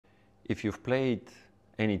if you've played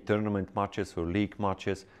any tournament matches or league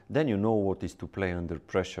matches, then you know what is to play under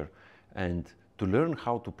pressure. And to learn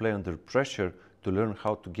how to play under pressure, to learn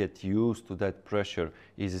how to get used to that pressure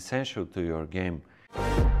is essential to your game.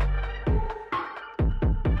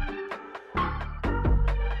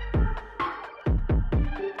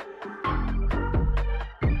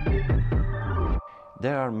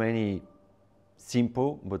 There are many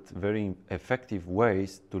simple but very effective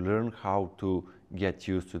ways to learn how to get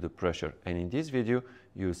used to the pressure. And in this video,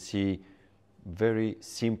 you see very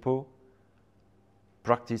simple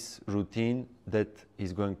practice routine that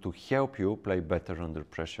is going to help you play better under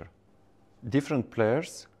pressure. Different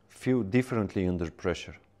players feel differently under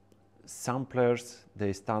pressure. Some players,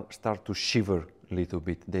 they start to shiver a little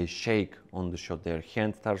bit. They shake on the shot. Their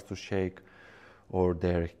hand starts to shake or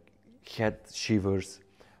their head shivers.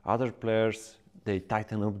 Other players, they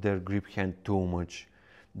tighten up their grip hand too much.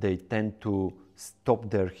 They tend to stop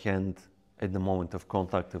their hand at the moment of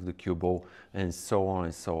contact of the cue ball, and so on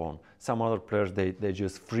and so on. Some other players, they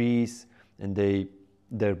just freeze and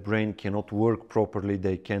their brain cannot work properly.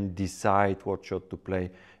 They can't decide what shot to play,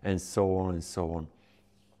 and so on and so on.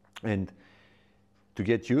 And to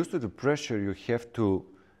get used to the pressure, you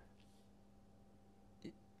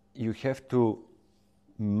have to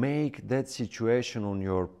make that situation on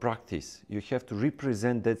your practice. You have to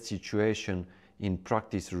represent that situation in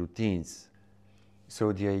practice routines.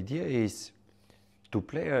 So the idea is to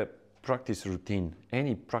play a practice routine,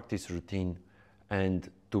 any practice routine, and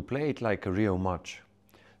to play it like a real match.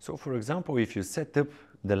 So for example, if you set up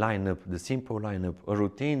the lineup, the simple lineup, a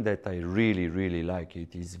routine that I really like,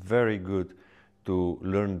 it is very good to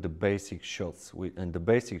learn the basic shots, and the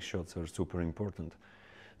basic shots are super important.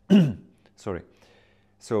 Sorry.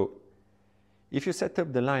 So if you set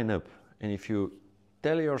up the lineup and if you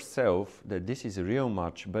tell yourself that this is a real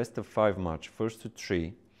match, best of 5 match, first to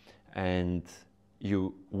 3, and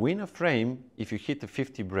you win a frame if you hit a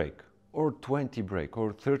 50 break or 20 break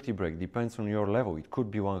or 30 break, depends on your level. It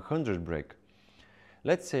could be 100 break.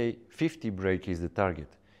 Let's say 50 break is the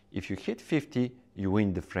target. If you hit 50, you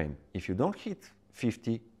win the frame. If you don't hit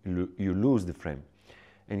 50, you lose the frame.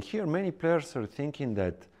 And here many players are thinking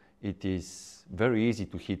that it is very easy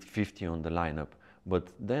to hit 50 on the lineup. But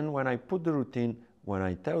then when I put the routine, when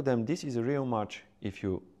I tell them this is a real match, if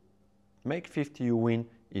you make 50, you win.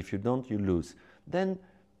 If you don't, you lose. Then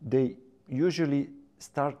they usually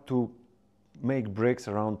start to make breaks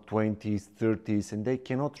around 20s, 30s, and they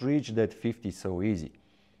cannot reach that 50 so easy.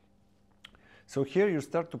 So here you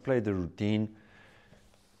start to play the routine,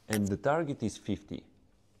 and the target is 50.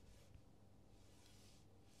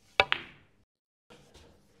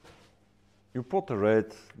 You pot a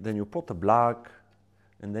red, then you pot a black,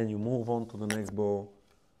 and then you move on to the next ball.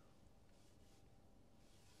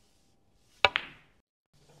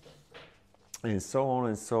 And so on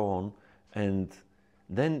and so on. And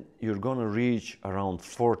then you're gonna reach around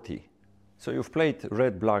 40. So you've played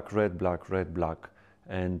red, black, red, black, red, black,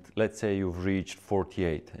 and let's say you've reached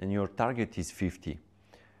 48, and your target is 50.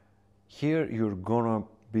 Here you're gonna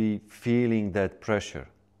be feeling that pressure.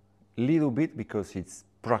 Little bit, because it's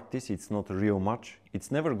practice, it's not a real match.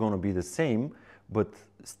 It's never gonna be the same, but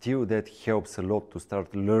still that helps a lot to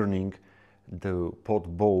start learning the pot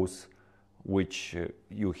balls which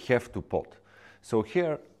you have to pot. So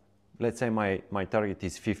here, let's say my target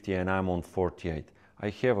is 50 and I'm on 48. I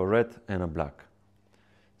have a red and a black.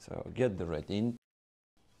 So get the red in.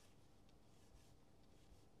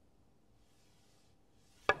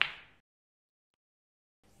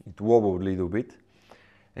 It wobbled a little bit.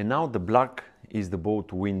 And now the black is the ball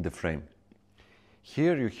to win the frame.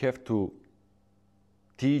 Here you have to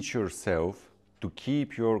teach yourself to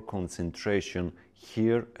keep your concentration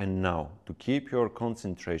here and now, to keep your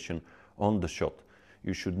concentration on the shot.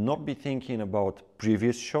 You should not be thinking about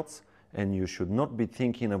previous shots, and you should not be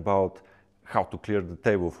thinking about how to clear the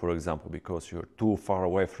table, for example, because you're too far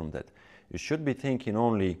away from that. You should be thinking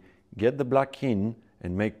only get the black in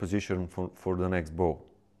and make position for the next ball.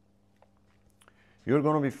 You're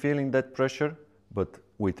going to be feeling that pressure, but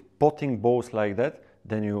with potting balls like that,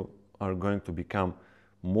 then you are going to become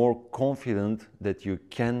more confident that you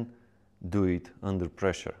can do it under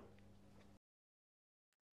pressure.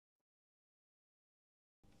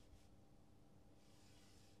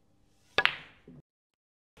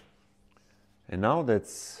 And now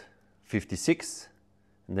that's 56,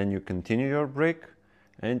 and then you continue your break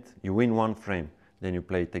and you win 1 frame. Then you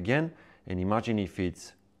play it again, and imagine if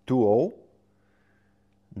it's 2-0,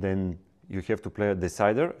 then you have to play a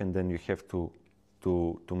decider, and then you have to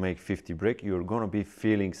make 50 break. You're gonna be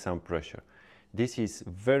feeling some pressure. This is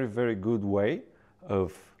very good way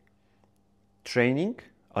of training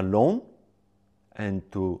alone and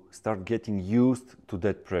to start getting used to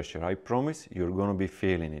that pressure. I promise you're going to be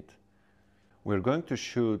feeling it. We're going to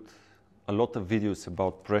shoot a lot of videos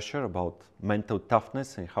about pressure, about mental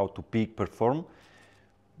toughness and how to peak perform.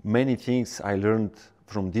 Many things I learned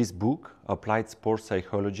from this book, Applied Sports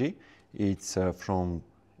Psychology. It's from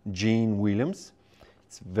Gene Williams.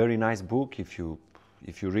 It's a very nice book. If you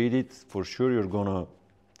read it, for sure you're gonna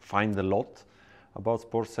find a lot about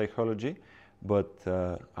sports psychology, but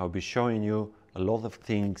I'll be showing you a lot of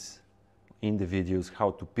things in the videos,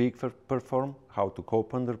 how to peak perform, how to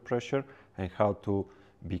cope under pressure, and how to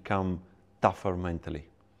become tougher mentally.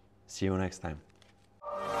 See you next time.